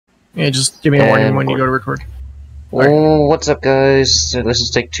Yeah, just give me a warning when you go to record. Oh, what's up, guys? So this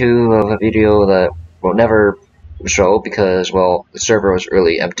is take 2 of a video that will never show because, well, the server was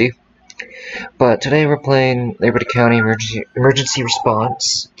really empty. But today we're playing Liberty County Emergency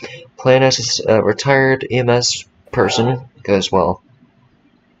Response, playing as a retired EMS person because, well,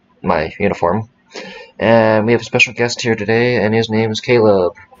 my uniform. And we have a special guest here today, and his name is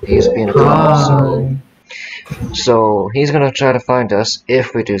Caleb. He's being a cop, so he's gonna try to find us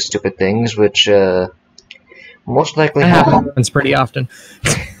if we do stupid things, which most likely happens pretty often.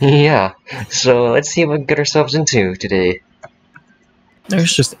 Yeah, so let's see what we can get ourselves into today.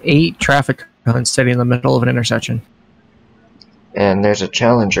 There's just 8 traffic cones sitting in the middle of an intersection. And there's a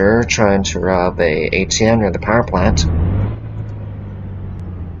challenger trying to rob a ATM near the power plant.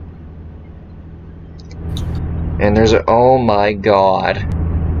 And there's a— oh my god.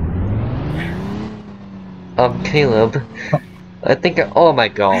 Caleb. I think— oh my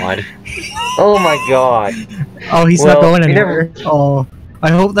god. Oh my god. Oh, he's not going anywhere. Oh,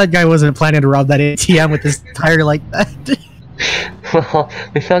 I hope that guy wasn't planning to rob that ATM with his tire like that. Well,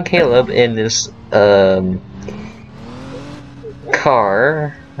 we found Caleb in this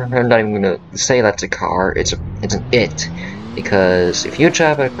car. I'm not even gonna say that's a car. It's an it, because if you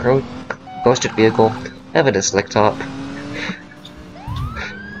drive a ghosted vehicle, have a slick top.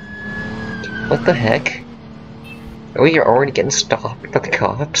 What the heck? Are we already getting stopped by the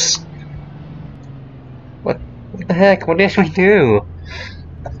cops? What the heck? What did we do?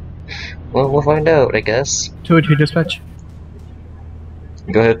 Well, we'll find out, I guess. 202 dispatch.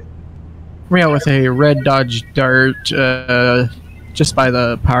 Go ahead. We're out with a red Dodge Dart, just by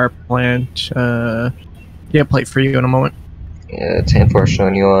the power plant. Yeah, plate for you in a moment. Yeah, 10-4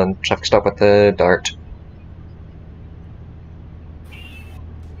 showing you on traffic stop with the Dart.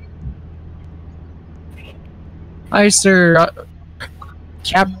 Hi, sir.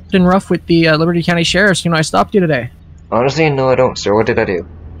 Captain Wruff with the Liberty County Sheriff's. You know, I stopped you today. Honestly, no I don't, sir. What did I do?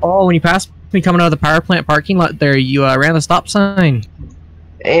 Oh, when you passed me coming out of the power plant parking lot there, you ran the stop sign.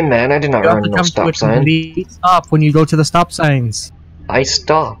 Hey man, I did not run no stop sign. Stop when you go to the stop signs. I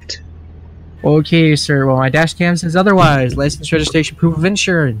stopped. Okay, sir. Well, my dash cam says otherwise. License, registration, proof of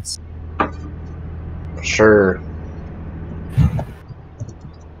insurance. Sure.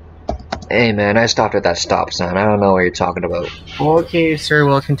 Hey man, I stopped at that stop sign. I don't know what you're talking about. Okay, sir.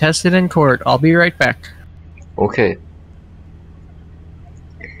 We'll contest it in court. I'll be right back. Okay.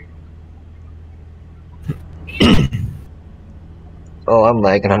 Oh, I'm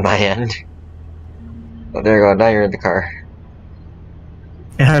lagging on my end. Oh, there you go. Now you're in the car.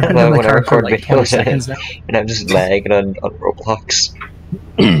 Yeah, I love when I record videos and I'm just lagging on Roblox.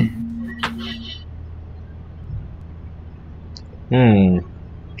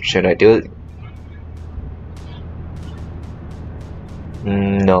 Should I do it?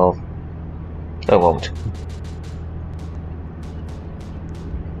 No. I won't.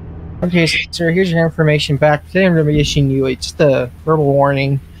 Okay, sir, here's your information back. Today I'm going to be issuing you just a verbal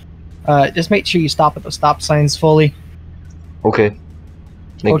warning. Just make sure you stop at the stop signs fully. Okay.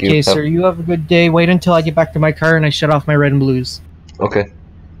 Thank you. Okay, sir, you have a good day. Wait until I get back to my car and I shut off my red and blues. Okay.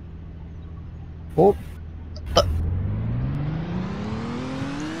 Oh. I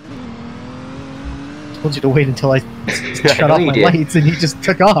told you to wait until I shut off my lights and you just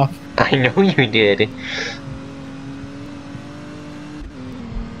took off. I know you did.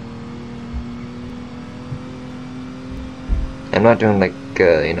 I'm not doing like,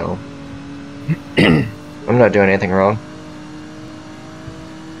 you know, I'm not doing anything wrong.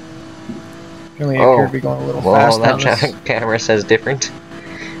 Really appear to be going a little fast. Well, that traffic camera says different.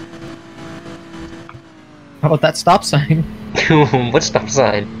 How about that stop sign? What stop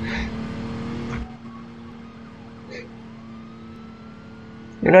sign?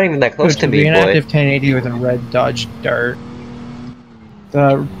 You're not even that close to me, boy. Active 1080 with a red Dodge Dart.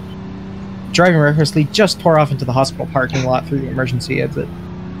 The driving recklessly just tore off into the hospital parking lot through the emergency exit.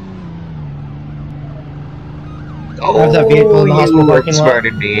 Oh, that vehicle in the hospital parking lot.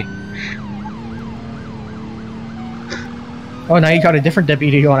 Smarted me. Oh, now you got a different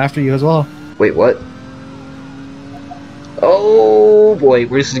deputy going after you as well. Wait, what? Oh boy,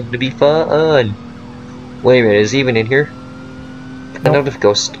 this is gonna be fun. Wait a minute, is he even in here? Nope. I don't know if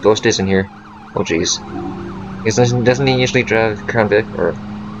Ghost is in here. Oh jeez. Doesn't he usually drive Crown Vic or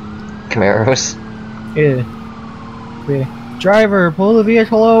Camaros? Yeah. Driver, pull the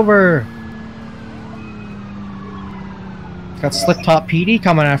vehicle over. Got Slick Top PD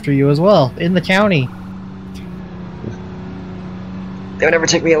coming after you as well, in the county. They'll never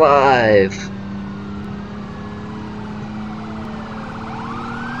take me alive.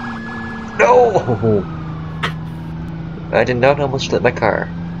 No! I did not almost flip my car.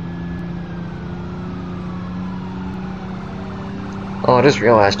 Oh, I just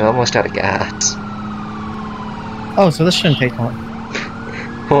realized I'm almost out of gas. Oh, so this shouldn't take long.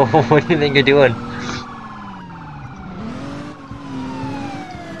 What do you think you're doing?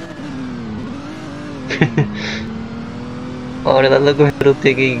 Oh, did that little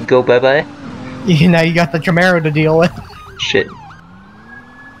piggy go bye-bye? Now you got the Camaro to deal with. Shit.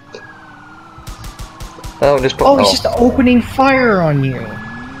 Oh, just put. Oh, he's just opening fire on you.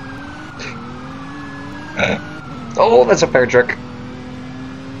 Oh, that's a fire truck.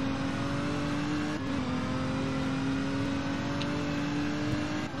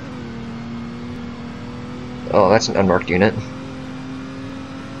 Oh, that's an unmarked unit.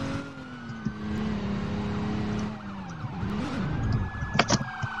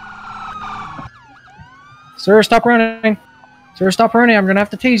 Sir, stop running. Sir, stop running. I'm gonna have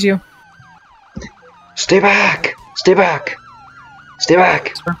to tase you. Stay back! Stay back! Stay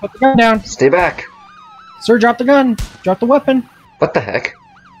back! Sir, put the gun down. Stay back! Sir, drop the gun. Drop the weapon. What the heck?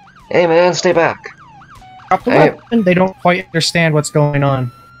 Hey man, stay back! Drop the weapon. They don't quite understand what's going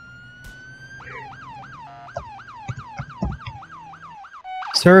on.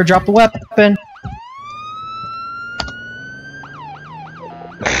 Sir, drop the weapon.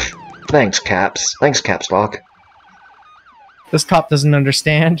 Thanks, Caps. Thanks, Caps Lock. This cop doesn't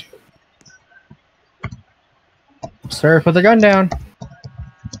understand. Sir, put the gun down.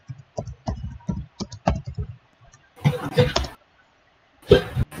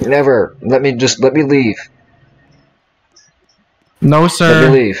 Never. Let me leave. No, sir.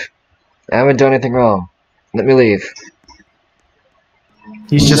 Let me leave. I haven't done anything wrong. Let me leave.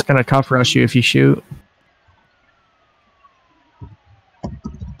 He's just gonna cuff rush you if you shoot.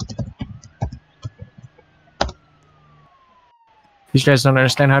 These guys don't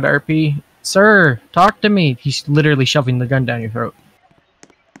understand how to RP. Sir, talk to me. He's literally shoving the gun down your throat.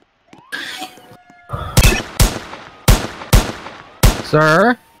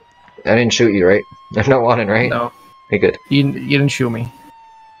 Sir? I didn't shoot you, right? I'm not wanted, right? No. Hey, good. You didn't shoot me.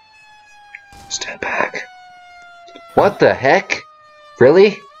 Stand back. What the heck?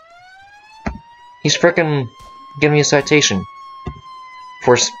 Really? He's frickin' giving me a citation.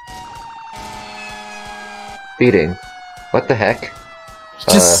 For speeding. What the heck?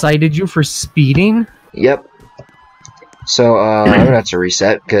 Just cited you for speeding? Yep. So, I'm gonna have to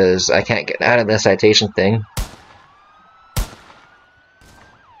reset, because I can't get out of the citation thing.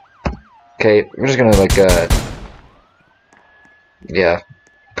 Okay, we're just gonna, like, yeah.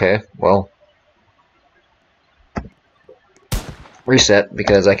 Okay, well. Reset,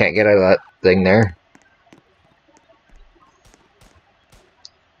 because I can't get out of that thing there.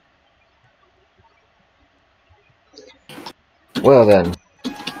 Well then.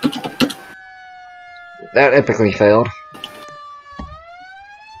 That epically failed.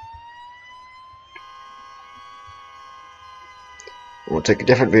 We'll take a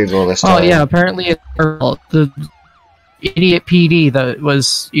different vehicle this time. Oh yeah, apparently it's the idiot PD that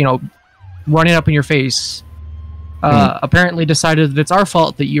was, you know, running up in your face. Apparently decided that it's our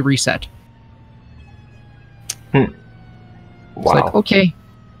fault that you reset. Wow. It's like, okay.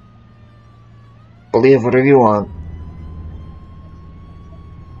 Believe whatever you want.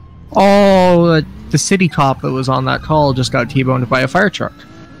 Oh, the city cop that was on that call just got T-boned by a fire truck.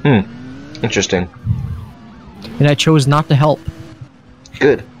 Interesting. And I chose not to help.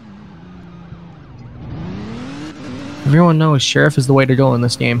 Good. Everyone knows sheriff is the way to go in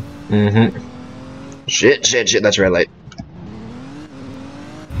this game. Shit, that's a red light.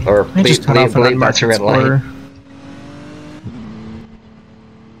 Or believe that's a red light.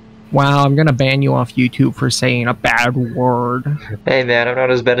 Wow, I'm gonna ban you off YouTube for saying a bad word. Hey man, I'm not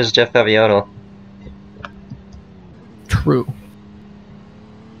as bad as Jeff Favignano. True.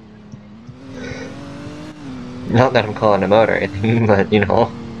 Not that I'm calling him out or anything, but you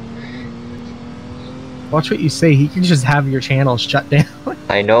know. Watch what you say, he can just have your channel shut down.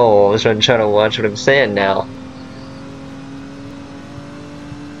 I know, I was trying to watch what I'm saying now.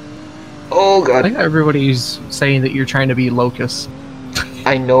 Oh god. I think everybody's saying that you're trying to be Locust.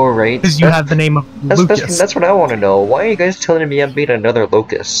 I know, right? Because you have the name of Lucas. That's what I want to know. Why are you guys telling me I'm being another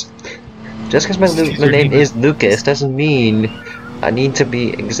Locust? Just because my name is Lucas doesn't mean I need to be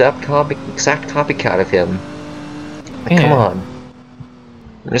exact copycat of him. Like, come on.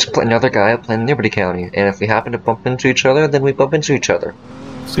 I'm just another guy playing Liberty County, and if we happen to bump into each other, then we bump into each other.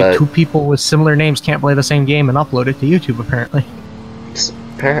 So two people with similar names can't play the same game and upload it to YouTube, apparently.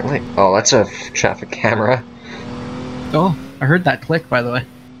 Apparently. Oh, that's a traffic camera. Oh, I heard that click, by the way.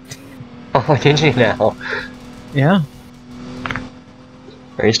 Oh, did you now? Yeah.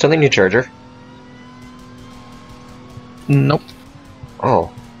 Are you still in your charger? Nope.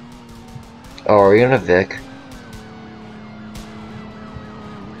 Oh. Oh, are you in a Vic?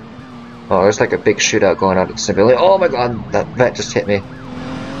 Oh, there's like a big shootout going on at the civilian. Oh my god, that vet just hit me.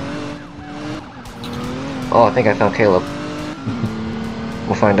 Oh, I think I found Caleb.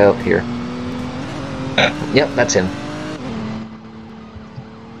 We'll find out here. Yep, that's him.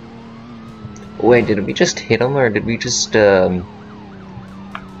 Wait, did we just hit him, or did we just, Okay,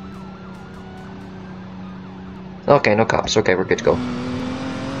 no cops. Okay, we're good to go.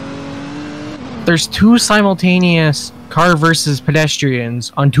 There's two simultaneous car versus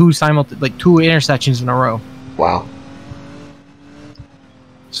pedestrians on two intersections in a row. Wow.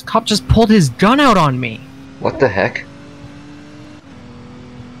 This cop just pulled his gun out on me. What the heck?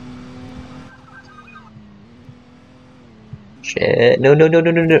 Shit. No.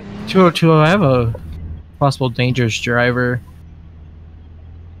 202, I have a possible dangerous driver.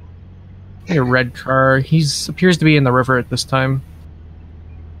 A red car. He appears to be in the river at this time.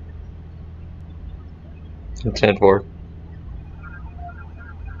 10-4.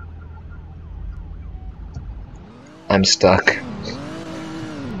 I'm stuck.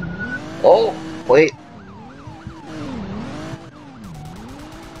 Oh, wait.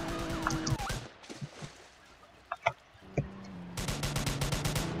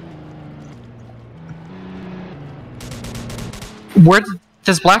 Where did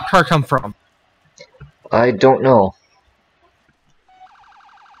this black car come from? I don't know.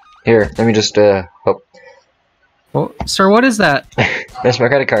 Here, let me just, oh. Well, sir, what is that? That's my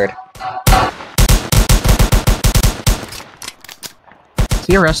credit card. Is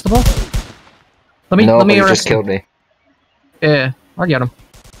he arrestable? Let me he arrest just him. killed me. Yeah, I'll get him.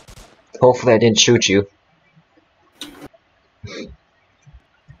 Hopefully I didn't shoot you.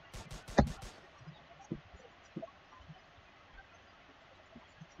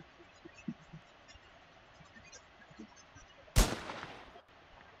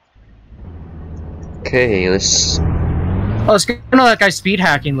 Okay, let's... Oh, it's good to know that guy's speed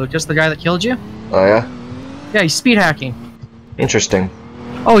hacking, Lucas, the guy that killed you? Oh yeah? Yeah, he's speed hacking. Interesting.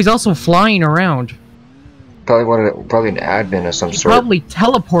 Oh, he's also flying around. Probably an admin of some He sort. probably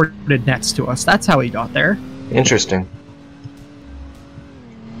teleported next to us. That's how he got there. Interesting.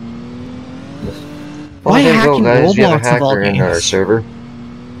 Why there you hacking go, guys. We have a Roblox of all hacker in our games? server.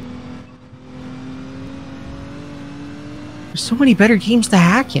 There's so many better games to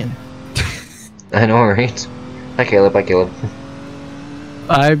hack in. I know, right? Hi, Caleb. Hi, Caleb.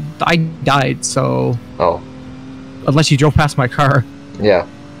 I died, so... Oh. Unless you drove past my car. Yeah.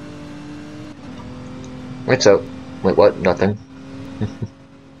 What's up? Wait, what? Nothing.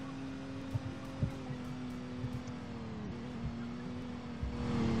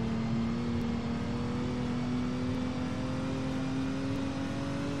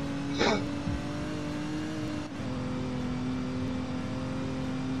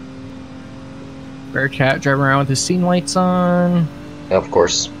 Bearcat driving around with his scene lights on. Of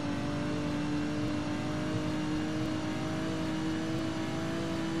course.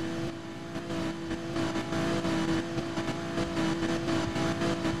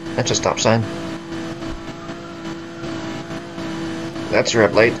 That's a stop sign. That's a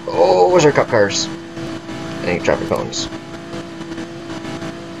red light. Oh, those are cop cars. Any traffic cones.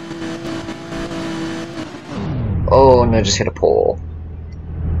 Oh, and I just hit a pole.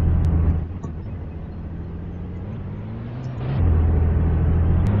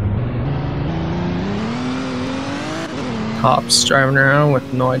 Cops driving around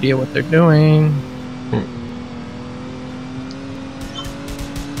with no idea what they're doing.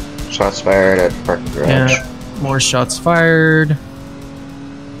 Shots fired at the parking garage. Yeah, more shots fired.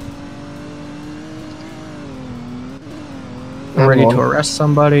 I'm ready to arrest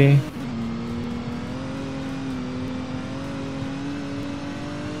somebody.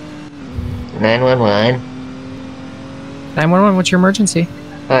 911. 911, what's your emergency?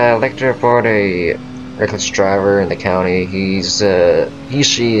 I'd like to report a reckless driver in the county.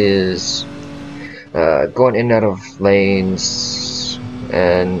 She is going in and out of lanes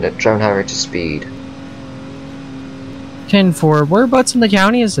and driving higher to speed. 10-4. Whereabouts in the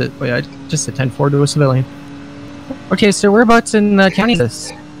county is it? Wait, I just said 10-4 to a civilian. Okay, so whereabouts in the county is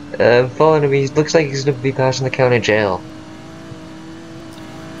this? Following him, he looks like he's going to be passing the county jail.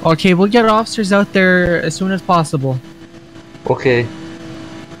 Okay, we'll get officers out there as soon as possible. Okay.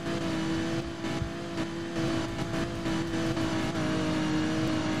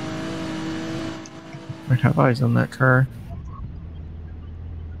 Might have eyes on that car.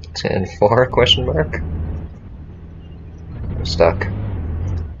 10-4 question mark? I'm stuck.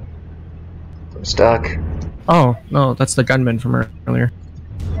 I'm stuck. Oh, no, that's the gunman from earlier.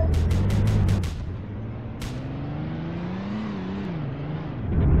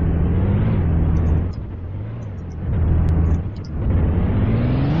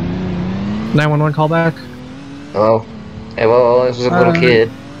 911 callback. Hello? Hey, well, this is a little kid.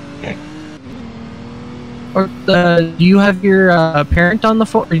 Do you have your parent on the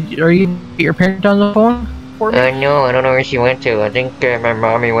phone? Are you your parent on the phone for me? No, I don't know where she went to. I think my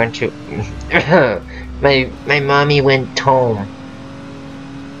mommy went to... my mommy went home.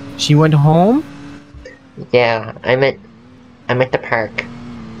 She went home? Yeah, I'm at the park.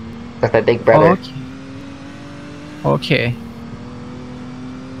 With my big brother. Oh, okay.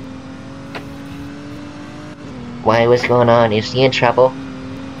 Why, what's going on? Is he in trouble?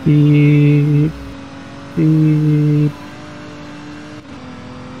 Beep. Beep.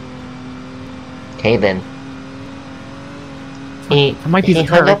 Okay then. That might be the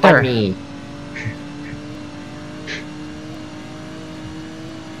car hung right up on there. me.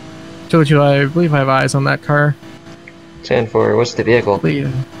 Told you, I believe I have eyes on that car. 10-4, what's the vehicle?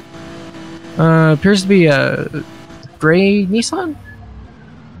 Appears to be a gray Nissan?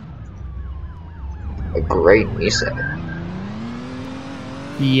 A great Nissan.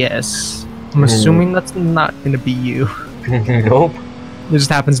 Yes. I'm assuming that's not gonna be you. Nope. There just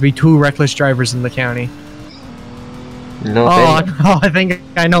happens to be 2 reckless drivers in the county. No, I think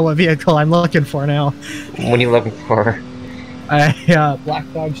I know what vehicle I'm looking for now. What are you looking for? Black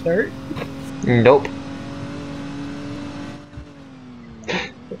Dodge Start? Nope.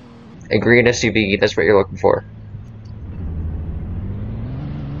 A green SUV, that's what you're looking for.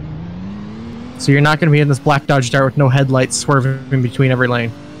 So you're not gonna be in this Black Dodge Dart with no headlights swerving in between every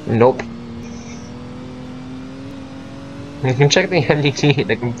lane? Nope. You can check the MDT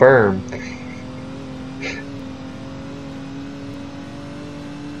to confirm.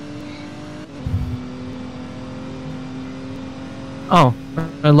 Oh,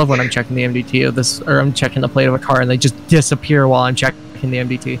 I love when I'm checking the MDT of this, or I'm checking the plate of a car and they just disappear while I'm checking the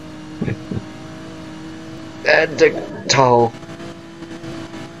MDT. And a tow.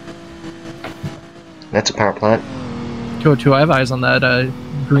 That's a power plant. 202, I have eyes on that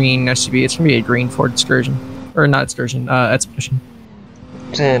green SUV. It's gonna be a green Ford Excursion. Or not Excursion, Expedition.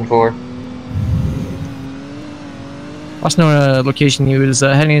 10-4. Last known location, he was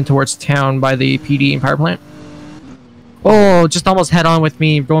heading towards town by the PD and power plant. Oh, just almost head on with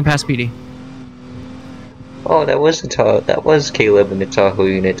me going past PD. Oh, that was the Tahoe. That was Caleb in the Tahoe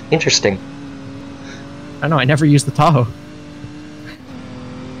unit. Interesting. I know, I never used the Tahoe.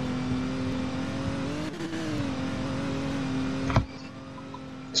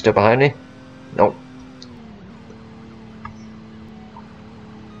 Still behind me? Nope.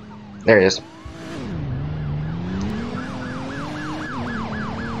 There he is.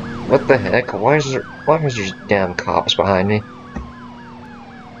 What the heck? Why is there damn cops behind me?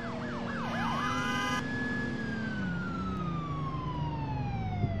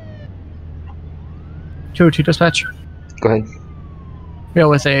 Two dispatch. Go ahead. Yeah,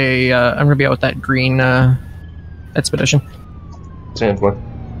 with a I'm gonna be out with that green Expedition. 10-4.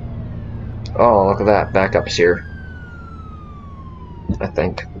 Oh, look at that. Backup's here. I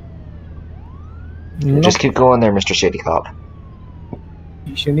think. Nope. Just keep going there, Mr. Shady Cop.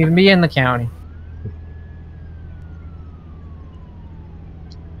 You shouldn't even be in the county.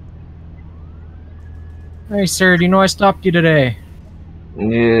 Hey, sir, do you know I stopped you today?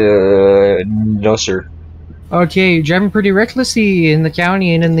 No, sir. Okay, you're driving pretty recklessly in the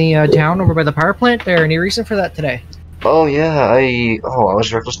county and in the town over by the power plant there. Any reason for that today? Oh, yeah, I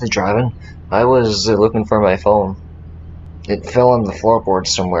was recklessly driving. I was looking for my phone. It fell on the floorboard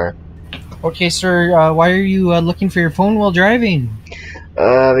somewhere. Okay, sir, why are you looking for your phone while driving?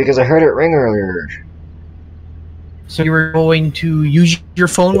 Because I heard it ring earlier. So you were going to use your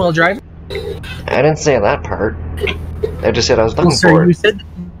phone while driving? I didn't say that part. I just said I was looking sir, for you it. said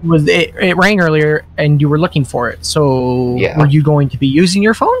it rang earlier and you were looking for it. So Yeah. were you going to be using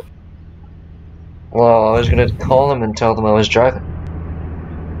your phone? Well, I was gonna call them and tell them I was driving.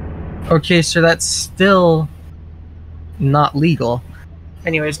 Okay, sir, that's still not legal.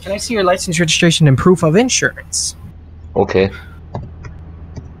 Anyways, can I see your license, registration, and proof of insurance? Okay.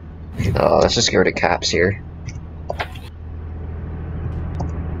 Let's just get rid of caps here.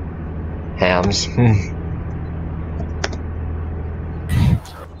 Hams.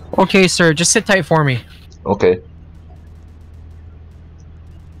 Okay, sir, just sit tight for me. Okay.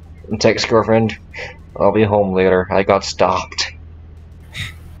 Text girlfriend. I'll be home later. I got stopped. ...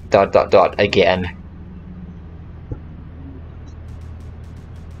 again.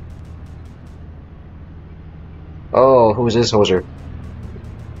 Oh, who's this hoser?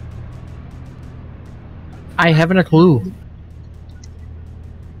 I haven't a clue.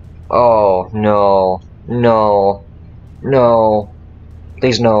 Oh, no. No. No.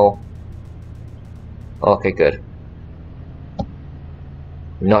 Please no. Okay, good.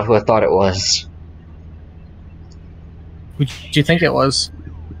 Not who I thought it was. Who did you think it was?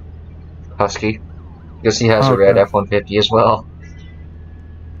 Husky. Because he has a red F-150 as well.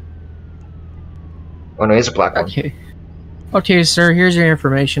 Oh no, he's a black one. Okay. Okay, sir, here's your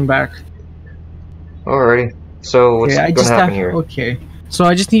information back. Alrighty. So, what's going to happen here? Okay. So,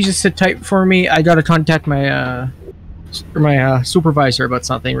 I just need you to sit tight for me. I gotta contact my, supervisor about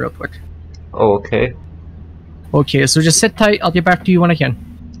something real quick. Oh, okay. Okay, so just sit tight. I'll get back to you when I can.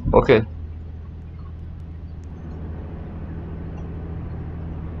 Okay.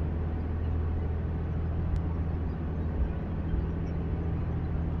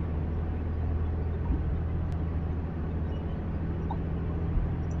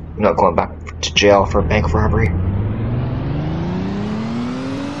 I'm not going back to jail for a bank robbery.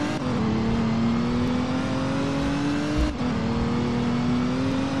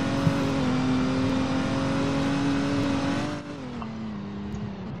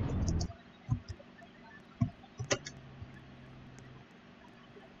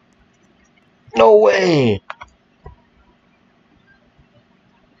 No way!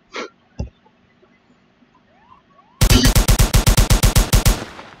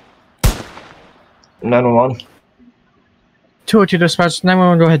 (911) 202 dispatch,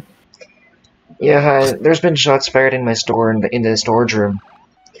 911, go ahead. Yeah, hi. There's been shots fired in my store in the storage room.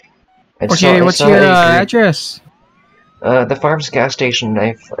 Okay, what's your address? The farm's gas station.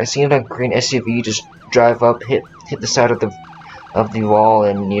 I seen a green SUV just drive up, hit the side of the wall,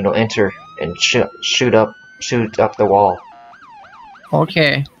 and enter and shoot up the wall.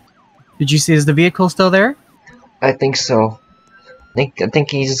 Okay. Did you see? Is the vehicle still there? I think so. I think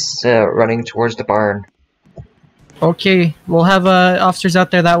he's running towards the barn. Okay, we'll have officers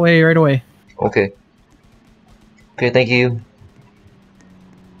out there that way right away. Okay. Okay, thank you.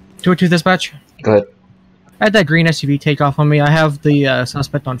 202 dispatch. Go ahead. I had that green SUV take off on me. I have the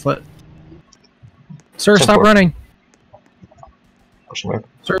suspect on foot. Sir, stop running.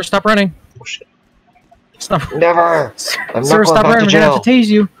 Sir, stop running. Oh, shit. Stop. Never. I'm Sir, not going stop back running. to We're jail. gonna have to tase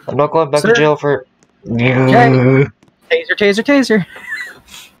you. I'm not going back Sir? to jail for. Okay. Taser, taser, taser.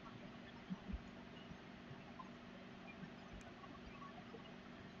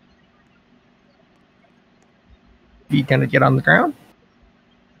 You gonna get on the ground?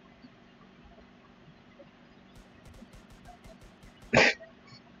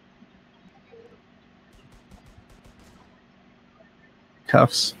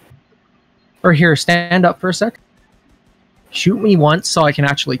 Cuffs. Or here, stand up for a sec. Shoot me once so I can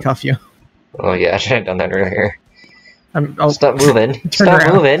actually cuff you. Oh yeah, I should have done that earlier. Oh. Stop moving. Stop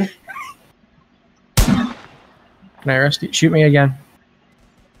around. moving. Can I arrest you? Shoot me again.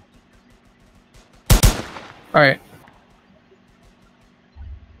 Alright.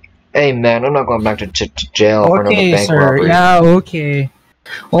 Hey man, I'm not going back to jail for another bank robbery. Yeah, okay.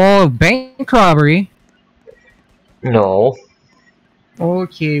 Oh, bank robbery? No.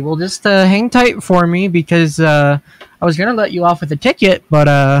 Okay, well just hang tight for me because I was gonna let you off with a ticket, but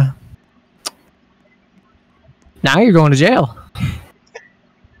now you're going to jail.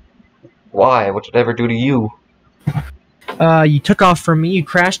 Why? What did I ever do to you? You took off from me, you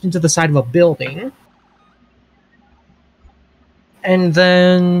crashed into the side of a building. And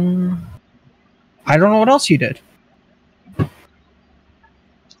then I don't know what else you did.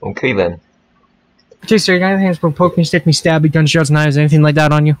 Okay then. Okay, sir, you got anything from poke me, stick me, stab me, gunshots, knives, anything like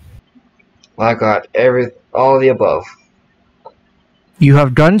that on you? I got all of the above. You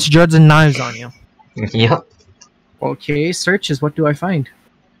have guns, juds, and knives on you. Yep. Okay, searches, what do I find?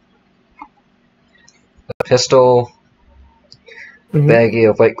 A pistol, baggie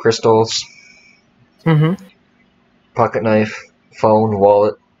of white crystals, pocket knife, phone,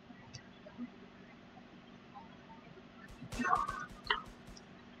 wallet.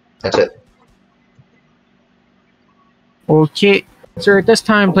 That's it. Okay, sir, at this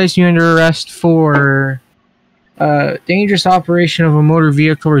time, place you under arrest for dangerous operation of a motor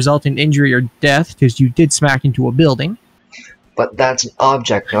vehicle resulting in injury or death, because you did smack into a building. But that's an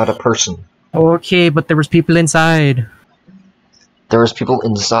object, not a person. Okay, but there was people inside. There was people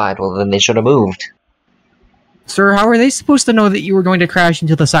inside. Well, then they should have moved. Sir, how are they supposed to know that you were going to crash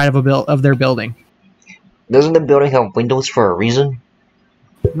into the side of their building? Doesn't the building have windows for a reason?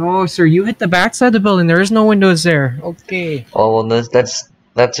 No, sir, you hit the backside of the building. There is no windows there. Okay. Oh, well, that's a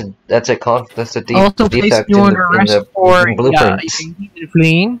defect in the blueprints.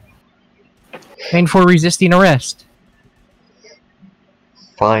 Fleeing and for resisting arrest.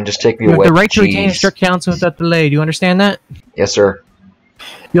 Fine, just take me You away. have the right to retain strict counsel without delay. Do you understand that? Yes, sir.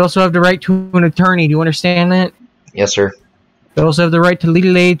 You also have the right to an attorney. Do you understand that? Yes, sir. You also have the right to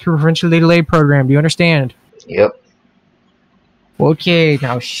legal aid through provincial legal aid program. Do you understand? Yep. Okay,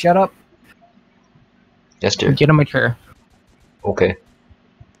 now shut up Yes, dear. and get in my car. Okay.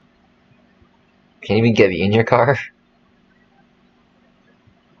 Can't even get me in your car?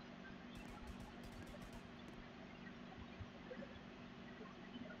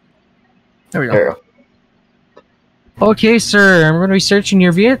 There we go. There we go. Okay, sir, I'm going to be searching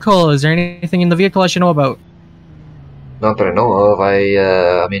your vehicle. Is there anything in the vehicle I should know about? Not that I know of.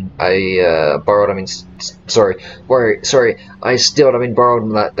 I borrowed. Sorry. I stealed.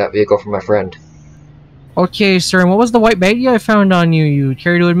 Borrowed that vehicle from my friend. Okay, sir, and what was the white baggie I found on you? You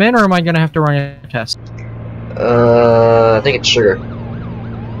care to admit, or am I going to have to run a test? I think it's sugar.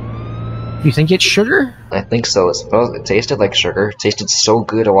 You think it's sugar? I think so. It tasted like sugar. It tasted so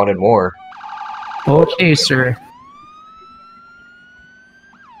good, I wanted more. Okay, sir.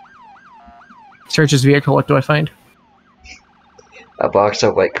 Search his vehicle. What do I find? A box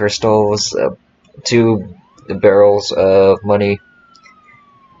of white crystals, 2 barrels of money,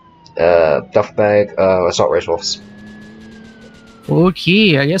 duff bag, assault rifles.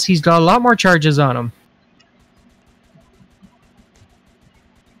 Okay, I guess he's got a lot more charges on him.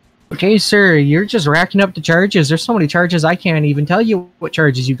 Okay, sir, you're just racking up the charges. There's so many charges I can't even tell you what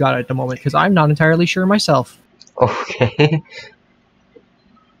charges you got at the moment because I'm not entirely sure myself. Okay.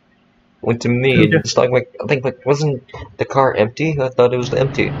 What to me? It's like I think wasn't the car empty? I thought it was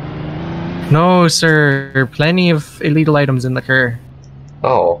empty. No, sir. Plenty of illegal items in the car.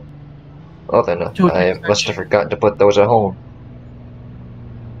 Oh. Well then, I must have forgotten to put those at home.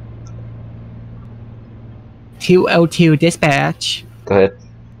 202 dispatch. Go ahead.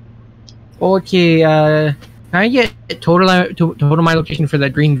 Okay, can I get total my location for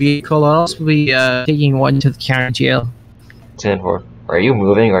that green vehicle? I'll also be taking one to the county jail. 10-4. Are you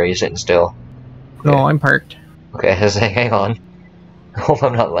moving or are you sitting still? No, Okay. I'm parked. Okay, hang on. I hope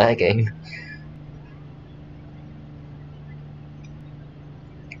I'm not lagging.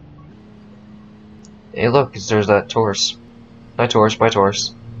 Hey look, there's that Taurus. Bye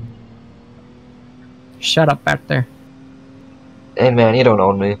Taurus. Shut up back there. Hey man, you don't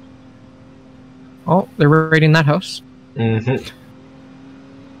own me. Oh, they're raiding that house. Mm-hmm.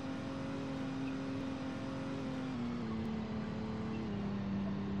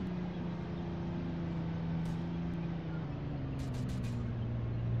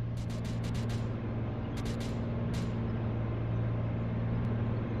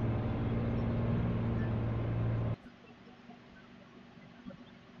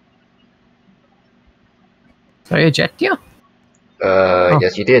 Did I eject you?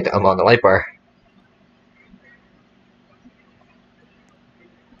 Yes you did. I'm on the light bar.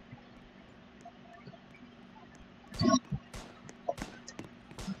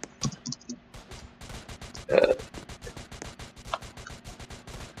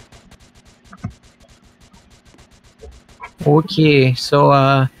 Okay, so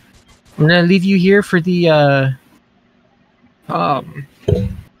I'm gonna leave you here for the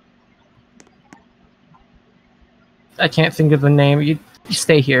I can't think of the name. You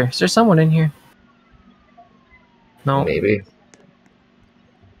stay here. Is there someone in here? No. Maybe.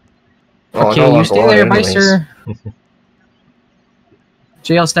 Oh, Okay, no, you stay there, bye, anyways. sir.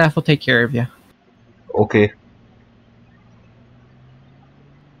 Jail staff will take care of you. Okay.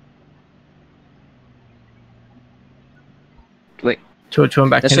 Wait. To him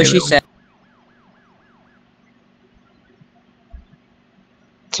back. That's what she said.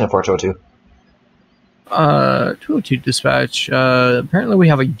 10-4-2-2. 202 dispatch. Apparently we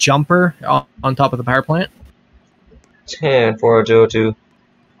have a jumper on top of the power plant. 10-4-2-2.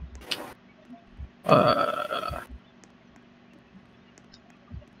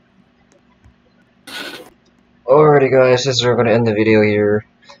 Alrighty guys, this is where we're gonna end the video here.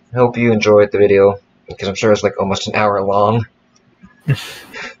 I hope you enjoyed the video, because I'm sure it's like almost an hour long. I'm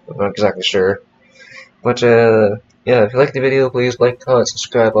not exactly sure. But yeah, if you like the video, please like, comment,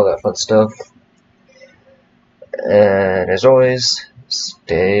 subscribe, all that fun stuff. And as always,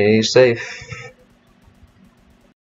 stay safe.